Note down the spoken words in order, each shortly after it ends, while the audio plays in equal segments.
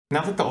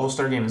Now that the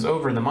All-Star game is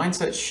over, the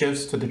mindset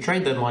shifts to the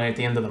trade deadline at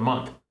the end of the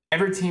month.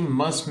 Every team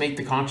must make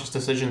the conscious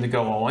decision to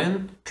go all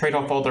in, trade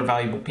off all their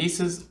valuable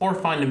pieces, or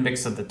find a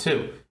mix of the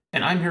two.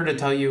 And I'm here to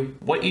tell you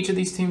what each of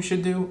these teams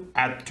should do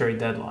at the trade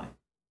deadline.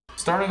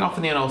 Starting off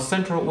in the NL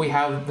Central, we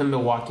have the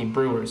Milwaukee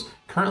Brewers.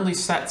 Currently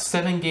sat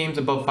 7 games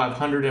above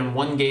 500 and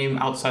 1 game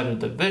outside of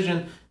the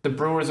division, the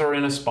Brewers are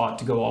in a spot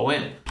to go all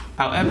in.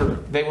 However,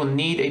 they will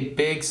need a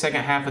big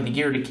second half of the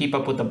year to keep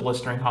up with the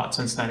blistering hot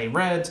Cincinnati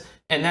Reds,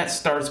 and that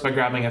starts by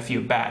grabbing a few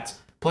bats.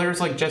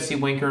 Players like Jesse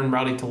Winker and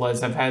Rowdy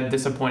Tellez have had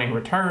disappointing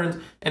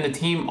returns, and the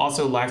team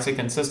also lacks a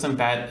consistent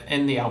bat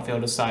in the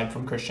outfield aside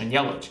from Christian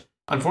Yelich.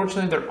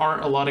 Unfortunately, there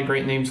aren't a lot of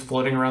great names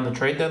floating around the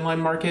trade deadline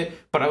market,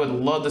 but I would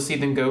love to see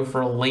them go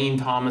for Lane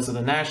Thomas of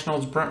the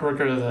Nationals, Brent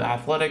Rooker of the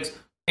Athletics,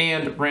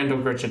 and Randall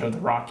Grichuk of the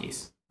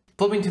Rockies.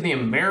 Flipping to the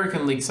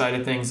American League side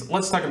of things,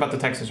 let's talk about the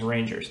Texas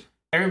Rangers.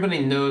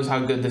 Everybody knows how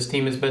good this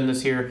team has been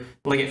this year.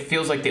 Like, it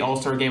feels like the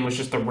All-Star game was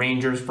just the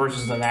Rangers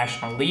versus the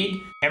National League.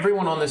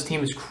 Everyone on this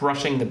team is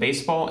crushing the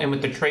baseball, and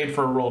with the trade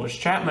for Aroldis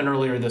Chapman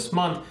earlier this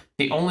month,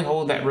 the only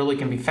hole that really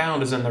can be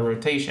found is in the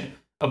rotation.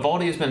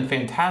 Eovaldi has been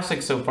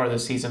fantastic so far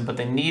this season, but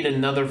they need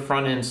another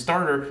front-end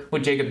starter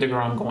with Jacob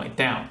deGrom going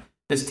down.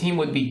 This team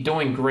would be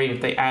doing great if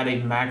they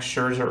added Max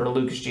Scherzer or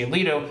Lucas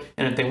Giolito,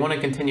 and if they want to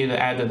continue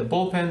to add to the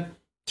bullpen,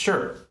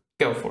 sure,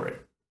 go for it.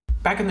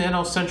 Back in the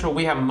NL Central,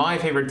 we have my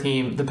favorite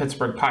team, the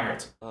Pittsburgh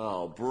Pirates.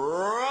 Oh,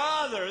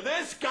 brother,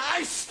 this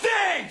guy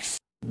stinks!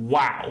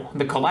 Wow,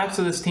 the collapse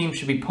of this team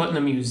should be put in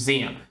a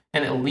museum,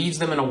 and it leaves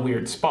them in a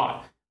weird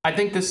spot. I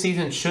think this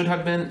season should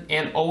have been,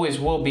 and always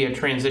will be, a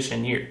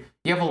transition year.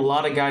 You have a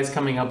lot of guys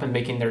coming up and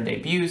making their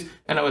debuts,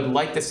 and I would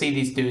like to see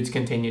these dudes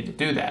continue to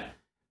do that.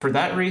 For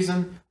that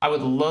reason, I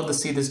would love to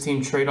see this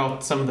team trade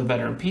off some of the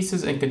veteran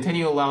pieces and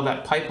continue to allow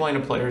that pipeline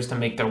of players to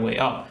make their way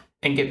up,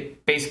 and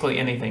get basically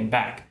anything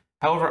back.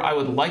 However, I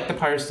would like the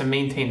Pirates to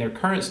maintain their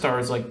current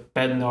stars like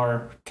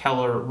Bednar,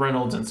 Keller,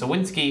 Reynolds, and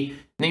Sawinski.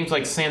 Names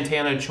like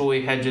Santana,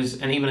 Choi,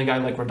 Hedges, and even a guy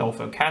like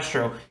Rodolfo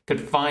Castro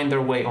could find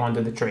their way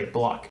onto the trade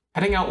block.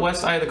 Heading out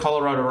west, I have the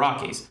Colorado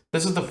Rockies.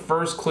 This is the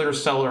first clear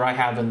seller I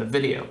have in the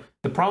video.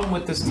 The problem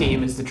with this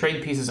team is the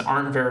trade pieces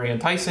aren't very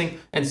enticing,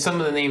 and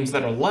some of the names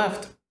that are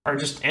left are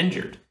just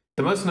injured.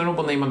 The most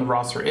notable name on the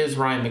roster is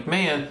Ryan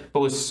McMahon, but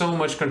with so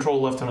much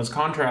control left on his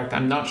contract,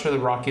 I'm not sure the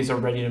Rockies are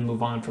ready to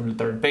move on from the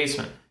third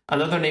baseman.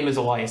 Another name is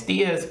Elias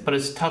Diaz, but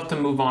it's tough to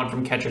move on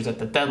from catchers at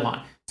the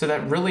deadline. So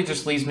that really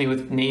just leaves me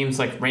with names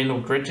like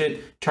Randall Grichuk,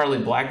 Charlie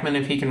Blackmon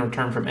if he can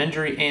return from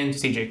injury, and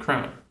CJ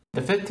Cron. The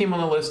 5th team on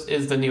the list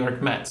is the New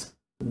York Mets.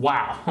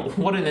 Wow,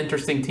 what an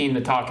interesting team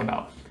to talk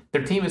about.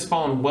 Their team has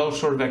fallen well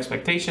short of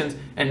expectations,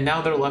 and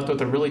now they're left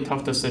with a really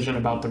tough decision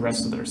about the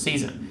rest of their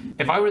season.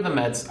 If I were the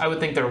Mets, I would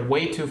think they're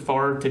way too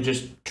far to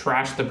just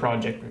trash the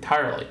project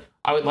entirely.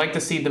 I would like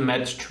to see the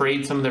Mets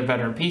trade some of their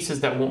veteran pieces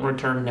that won't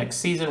return next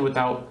season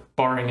without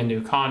barring a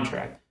new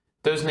contract.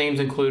 Those names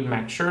include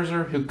Max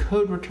Scherzer, who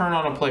could return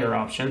on a player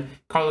option,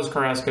 Carlos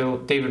Carrasco,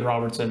 David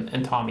Robertson,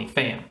 and Tommy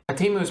Pham. A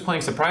team who is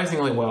playing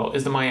surprisingly well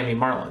is the Miami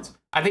Marlins.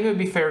 I think it would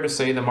be fair to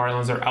say the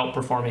Marlins are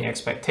outperforming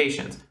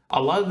expectations.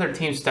 A lot of their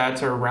team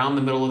stats are around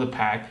the middle of the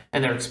pack,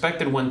 and their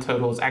expected win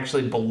total is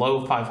actually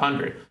below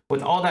 500.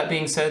 With all that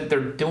being said,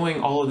 they're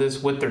doing all of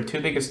this with their 2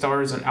 biggest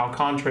stars in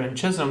Alcantara and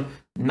Chisholm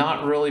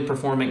not really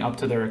performing up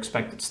to their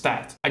expected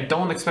stats. I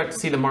don't expect to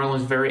see the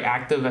Marlins very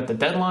active at the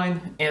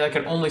deadline, and I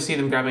can only see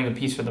them grabbing a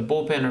piece for the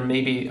bullpen or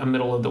maybe a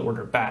middle of the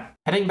order bat.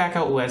 Heading back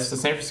out west, the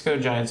San Francisco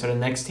Giants are the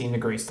next team to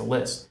grace the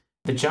list.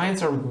 The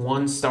Giants are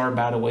 1 star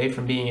bat away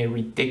from being a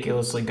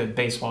ridiculously good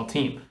baseball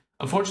team.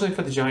 Unfortunately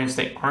for the Giants,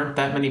 they aren't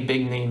that many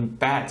big name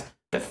bats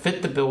that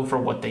fit the bill for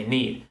what they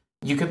need.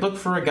 You could look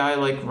for a guy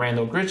like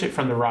Randall Grichuk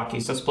from the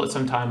Rockies to split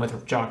some time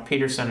with Jock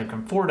Peterson or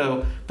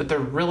Conforto, but there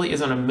really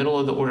isn't a middle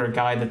of the order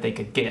guy that they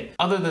could get.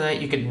 Other than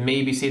that, you could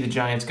maybe see the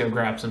Giants go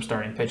grab some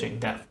starting pitching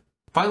depth.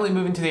 Finally,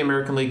 moving to the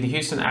American League, the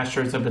Houston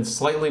Astros have been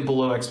slightly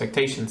below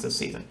expectations this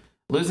season.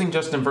 Losing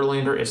Justin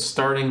Verlander is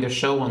starting to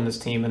show on this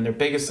team, and their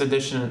biggest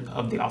addition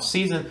of the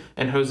offseason,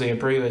 and Jose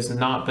Abreu, has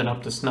not been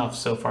up to snuff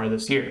so far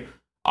this year.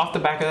 Off the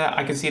back of that,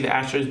 I can see the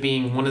Astros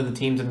being one of the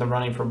teams in the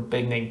running for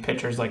big-name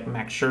pitchers like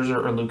Max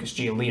Scherzer or Lucas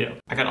Giolito.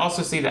 I can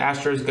also see the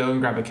Astros go and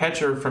grab a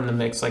catcher from the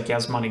mix like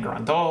Yasmani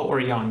Grandal or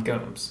Yan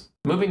Gomes.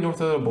 Moving north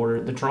of the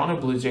border, the Toronto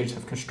Blue Jays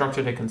have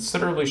constructed a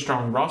considerably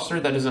strong roster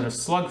that is in a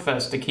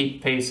slugfest to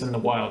keep pace in the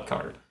wild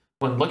card.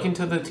 When looking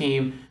to the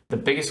team, the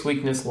biggest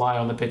weakness lie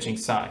on the pitching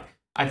side.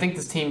 I think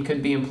this team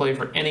could be in play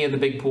for any of the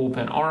big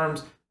bullpen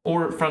arms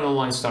or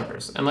front-of-the-line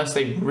starters, unless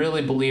they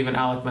really believe in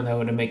Alek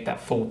Manoah to make that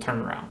full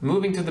turnaround.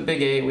 Moving to the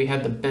Big A, we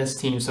had the best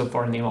team so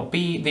far in the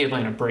MLB, the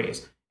Atlanta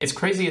Braves. It's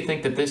crazy to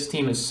think that this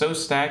team is so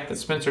stacked that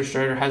Spencer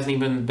Strider hasn't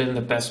even been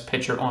the best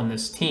pitcher on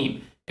this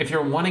team. If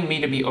you're wanting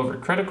me to be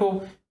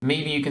overcritical,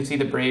 maybe you can see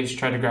the Braves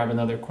try to grab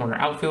another corner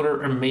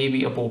outfielder or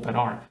maybe a bullpen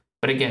arm.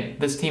 But again,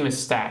 this team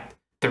is stacked.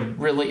 There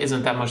really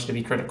isn't that much to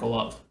be critical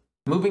of.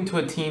 Moving to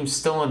a team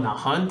still in the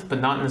hunt,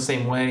 but not in the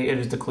same way, it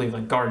is the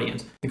Cleveland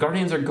Guardians. The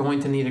Guardians are going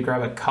to need to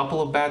grab a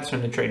couple of bats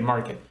from the trade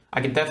market.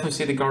 I could definitely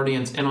see the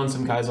Guardians in on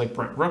some guys like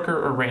Brent Rooker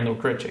or Randall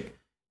Grichuk.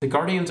 The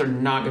Guardians are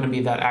not going to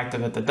be that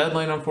active at the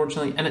deadline,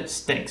 unfortunately, and it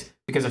stinks,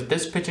 because if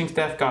this pitching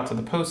staff got to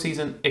the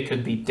postseason, it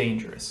could be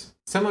dangerous.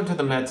 Similar to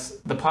the Mets,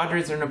 the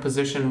Padres are in a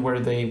position where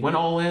they went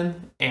all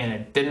in, and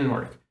it didn't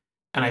work.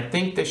 And I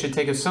think they should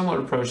take a similar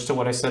approach to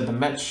what I said the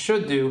Mets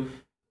should do,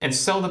 and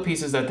sell the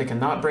pieces that they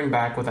cannot bring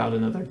back without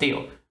another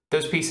deal.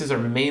 Those pieces are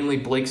mainly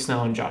Blake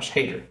Snell and Josh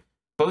Hader,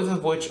 both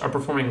of which are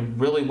performing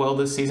really well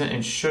this season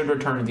and should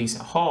return a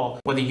decent haul.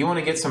 Whether you want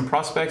to get some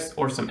prospects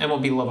or some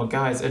MLB level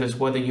guys, it is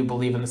whether you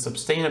believe in the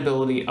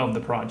sustainability of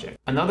the project.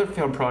 Another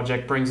failed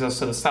project brings us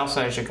to the south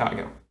side of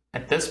Chicago.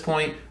 At this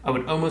point, I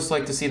would almost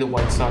like to see the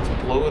White Sox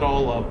blow it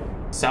all up,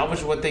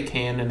 salvage what they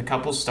can in a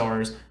couple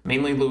stars,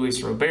 mainly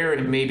Luis Robert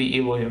and maybe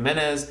Eloy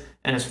Jimenez,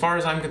 and as far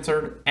as I'm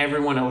concerned,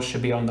 everyone else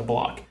should be on the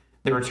block.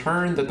 The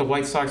return that the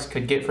White Sox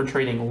could get for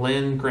trading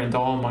Lynn,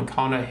 Grandal,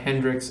 Moncada,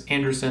 Hendricks,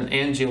 Anderson,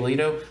 and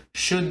Giolito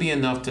should be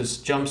enough to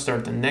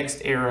jumpstart the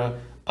next era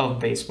of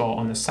baseball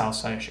on the south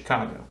side of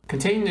Chicago.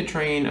 Continuing the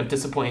train of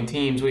disappointing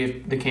teams, we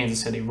have the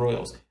Kansas City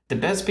Royals. The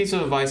best piece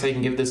of advice I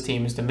can give this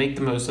team is to make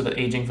the most of the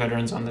aging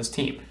veterans on this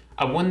team.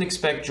 I wouldn't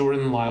expect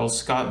Jordan Lyles,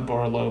 Scott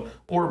Barlow,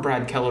 or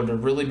Brad Keller to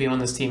really be on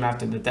this team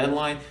after the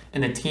deadline,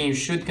 and the team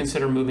should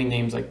consider moving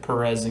names like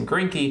Perez and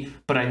Greinke,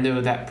 but I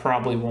know that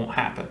probably won't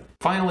happen.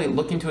 Finally,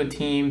 looking to a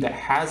team that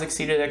has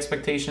exceeded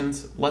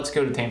expectations, let's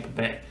go to Tampa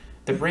Bay.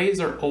 The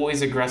Rays are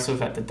always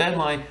aggressive at the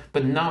deadline,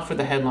 but not for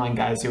the headline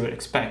guys you would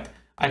expect.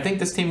 I think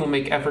this team will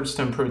make efforts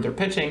to improve their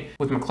pitching.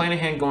 With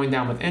McClanahan going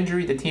down with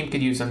injury, the team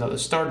could use another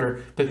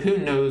starter, but who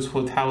knows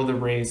with how the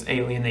Rays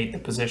alienate the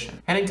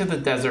position. Heading to the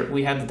desert,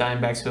 we have the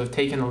Diamondbacks who have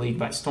taken the league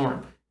by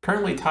storm.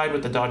 Currently tied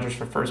with the Dodgers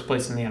for first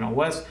place in the NL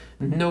West,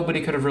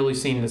 nobody could have really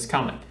seen this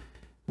coming.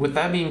 With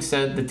that being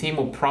said, the team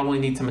will probably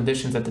need some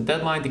additions at the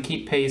deadline to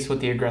keep pace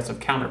with the aggressive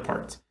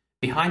counterparts.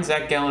 Behind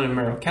Zach Gallen and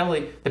Merrill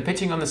Kelly, the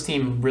pitching on this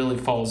team really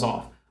falls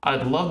off.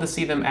 I'd love to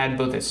see them add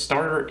both a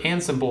starter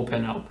and some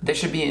bullpen help. They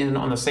should be in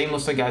on the same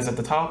list of guys at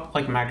the top,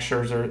 like Max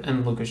Scherzer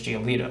and Lucas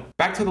Giolito.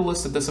 Back to the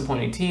list of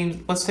disappointing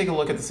teams, let's take a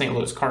look at the St.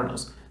 Louis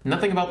Cardinals.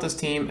 Nothing about this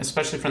team,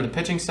 especially from the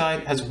pitching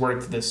side, has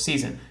worked this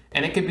season,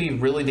 and it could be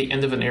really the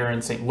end of an era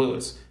in St.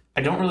 Louis. I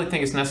don't really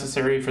think it's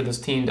necessary for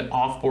this team to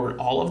offboard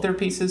all of their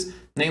pieces,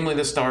 namely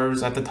the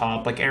stars at the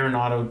top like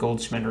Arenado,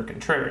 Goldschmidt, or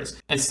Contreras.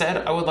 Instead,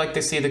 I would like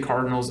to see the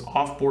Cardinals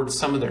offboard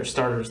some of their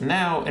starters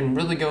now and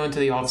really go into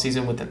the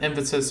offseason with an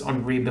emphasis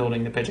on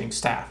rebuilding the pitching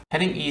staff.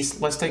 Heading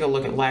east, let's take a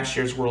look at last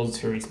year's World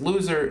Series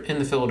loser in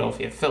the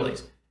Philadelphia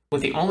Phillies.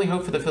 With the only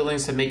hope for the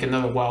Phillies to make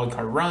another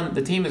wildcard run,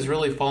 the team has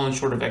really fallen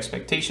short of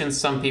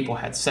expectations some people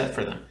had set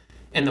for them.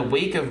 In the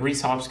wake of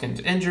Rhys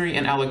Hoskins' injury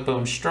and Alec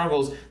Boehm's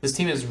struggles, this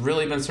team has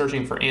really been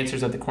searching for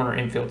answers at the corner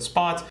infield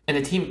spots, and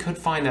the team could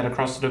find that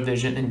across the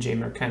division in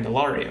Jeimer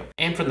Candelario.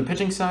 And from the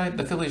pitching side,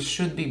 the Phillies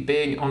should be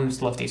big on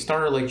this lefty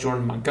starter like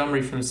Jordan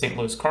Montgomery from the St.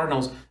 Louis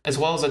Cardinals, as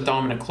well as a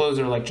dominant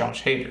closer like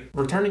Josh Hader.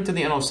 Returning to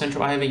the NL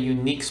Central, I have a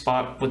unique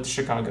spot with the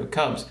Chicago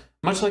Cubs.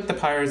 Much like the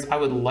Pirates, I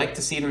would like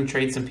to see them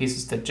trade some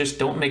pieces that just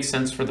don't make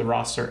sense for the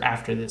roster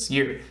after this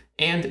year,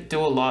 and do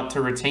a lot to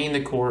retain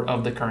the core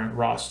of the current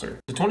roster.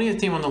 The 20th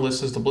team on the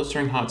list is the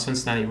blistering hot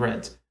Cincinnati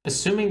Reds.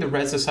 Assuming the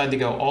Reds decide to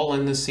go all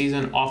in this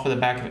season off of the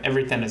back of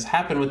everything that has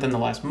happened within the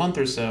last month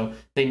or so,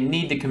 they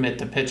need to commit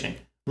to pitching.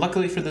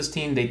 Luckily for this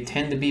team, they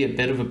tend to be a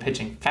bit of a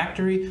pitching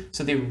factory,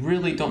 so they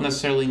really don't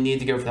necessarily need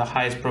to go for the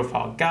highest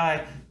profile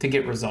guy to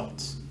get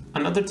results.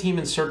 Another team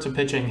in search of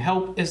pitching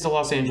help is the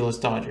Los Angeles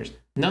Dodgers.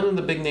 None of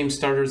the big name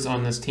starters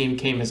on this team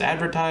came as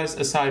advertised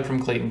aside from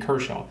Clayton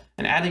Kershaw,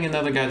 and adding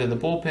another guy to the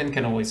bullpen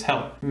can always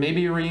help.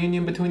 Maybe a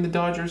reunion between the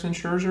Dodgers and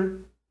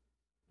Scherzer?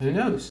 Who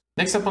knows?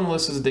 Next up on the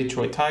list is the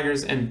Detroit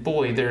Tigers, and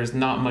boy, there is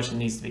not much that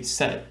needs to be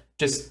said.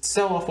 Just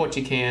sell off what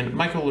you can.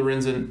 Michael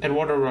Lorenzen,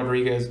 Eduardo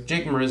Rodriguez,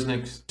 Jake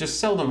Marisnick, just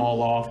sell them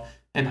all off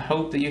and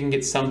hope that you can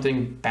get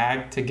something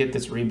back to get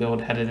this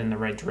rebuild headed in the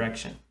right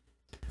direction.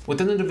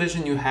 Within the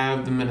division, you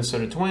have the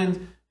Minnesota Twins,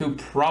 who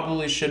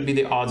probably should be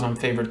the odds-on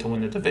favorite to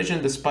win the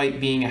division despite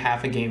being a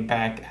half a game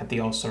back at the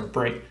All-Star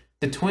break.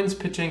 The Twins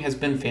pitching has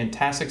been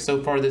fantastic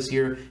so far this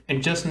year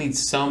and just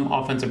needs some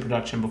offensive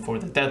production before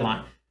the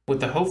deadline. With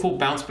the hopeful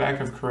bounce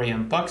back of Correa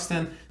and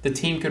Buxton, the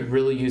team could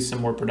really use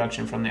some more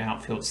production from the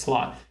outfield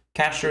slot.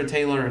 Castro,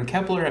 Taylor, and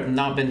Kepler have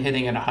not been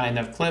hitting at a high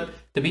enough clip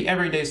to be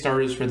everyday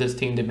starters for this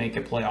team to make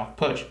a playoff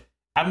push.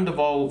 Adam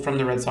Duvall from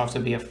the Red Sox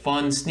would be a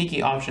fun,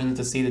 sneaky option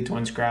to see the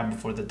Twins grab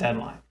before the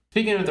deadline.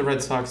 Speaking of the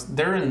Red Sox,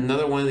 they're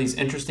another one of these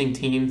interesting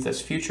teams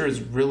that's future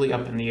is really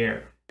up in the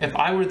air. If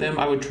I were them,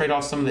 I would trade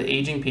off some of the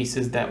aging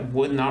pieces that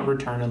would not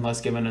return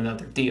unless given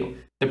another deal.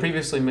 The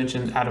previously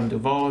mentioned Adam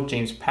Duvall,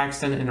 James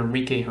Paxton, and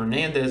Enrique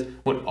Hernandez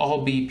would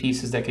all be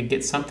pieces that could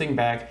get something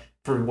back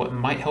for what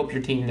might help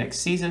your team next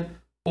season,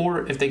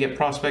 or if they get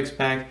prospects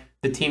back,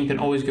 the team can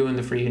always go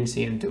into free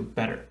agency and do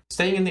better.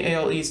 Staying in the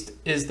AL East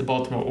is the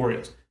Baltimore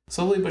Orioles.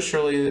 Slowly but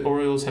surely, the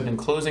Orioles have been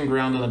closing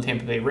ground on the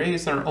Tampa Bay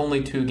Rays and are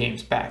only 2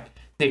 games back.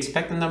 The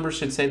expected numbers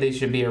should say they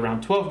should be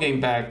around 12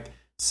 games back,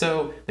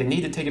 so they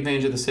need to take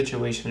advantage of the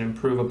situation and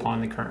improve upon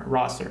the current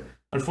roster.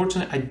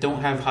 Unfortunately, I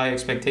don't have high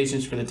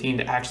expectations for the team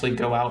to actually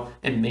go out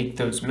and make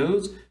those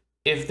moves,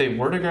 If they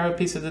were to grab a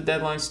piece of the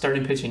deadline,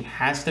 starting pitching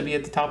has to be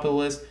at the top of the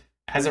list.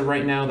 As of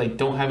right now, they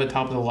don't have a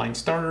top-of-the-line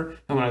starter,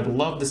 and I'd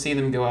love to see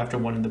them go after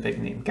one of the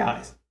big-name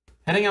guys.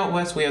 Heading out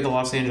west, we have the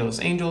Los Angeles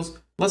Angels.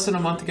 Less than a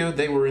month ago,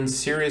 they were in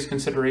serious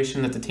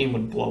consideration that the team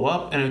would blow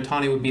up, and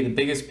Ohtani would be the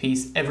biggest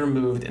piece ever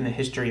moved in the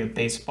history of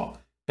baseball.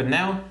 But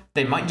now,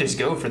 they might just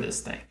go for this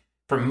thing.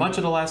 For much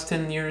of the last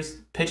 10 years,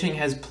 pitching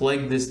has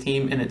plagued this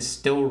team, and it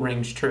still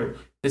rings true.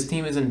 This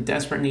team is in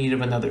desperate need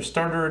of another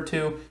starter or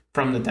two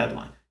from the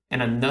deadline,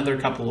 and another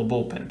couple of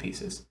bullpen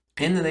pieces.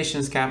 In the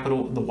nation's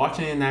capital, the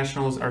Washington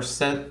Nationals are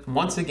set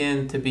once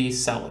again to be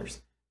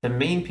sellers. The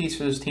main piece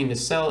for this team to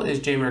sell is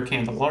Jeimer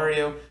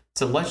Candelario,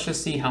 so let's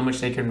just see how much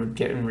they can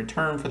get in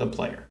return for the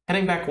player.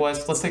 Heading back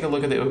west, let's take a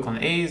look at the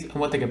Oakland A's and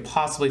what they could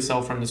possibly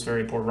sell from this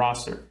very poor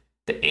roster.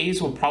 The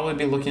A's will probably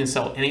be looking to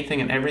sell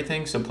anything and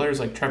everything, so players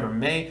like Trevor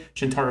May,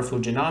 Shintaro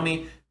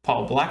Fujinami,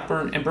 Paul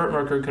Blackburn, and Burt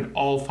Merker could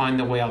all find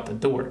their way out the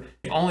door.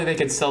 If only they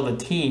could sell the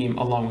team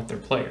along with their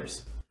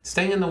players.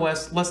 Staying in the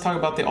West, let's talk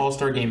about the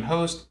All-Star Game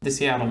host, the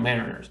Seattle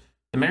Mariners.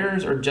 The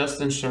Mariners are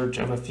just in search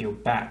of a few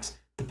bats.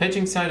 The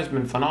pitching side has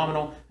been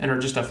phenomenal and are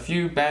just a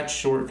few bats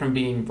short from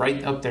being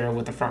right up there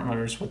with the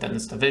frontrunners within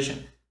this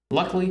division.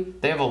 Luckily,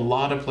 they have a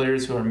lot of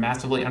players who are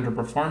massively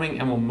underperforming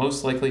and will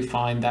most likely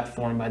find that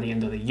form by the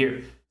end of the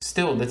year.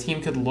 Still, the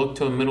team could look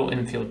to a middle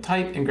infield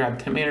type and grab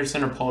Tim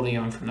Anderson or Paul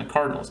DeJong from the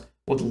Cardinals.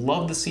 Would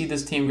love to see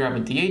this team grab a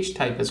DH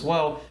type as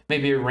well.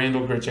 Maybe a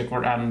Randall Grichuk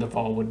or Adam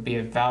Duvall would be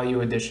a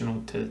value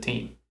additional to the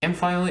team. And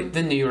finally,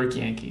 the New York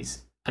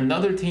Yankees.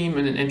 Another team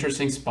in an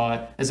interesting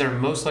spot as they're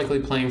most likely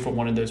playing for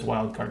one of those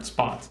wildcard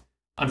spots.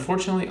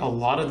 Unfortunately, a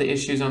lot of the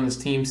issues on this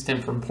team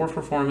stem from poor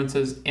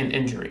performances and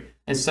injury,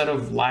 instead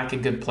of lack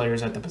of good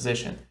players at the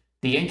position.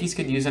 The Yankees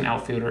could use an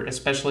outfielder,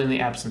 especially in the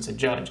absence of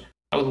Judge.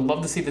 I would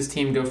love to see this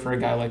team go for a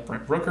guy like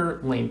Brent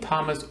Rooker, Lane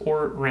Thomas,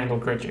 or Randall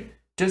Grichuk,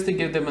 just to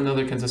give them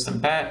another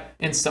consistent bat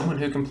and someone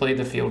who can play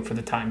the field for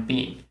the time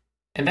being.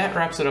 And that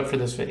wraps it up for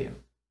this video.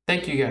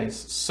 Thank you guys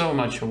so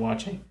much for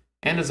watching.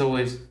 And as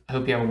always, I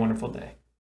hope you have a wonderful day.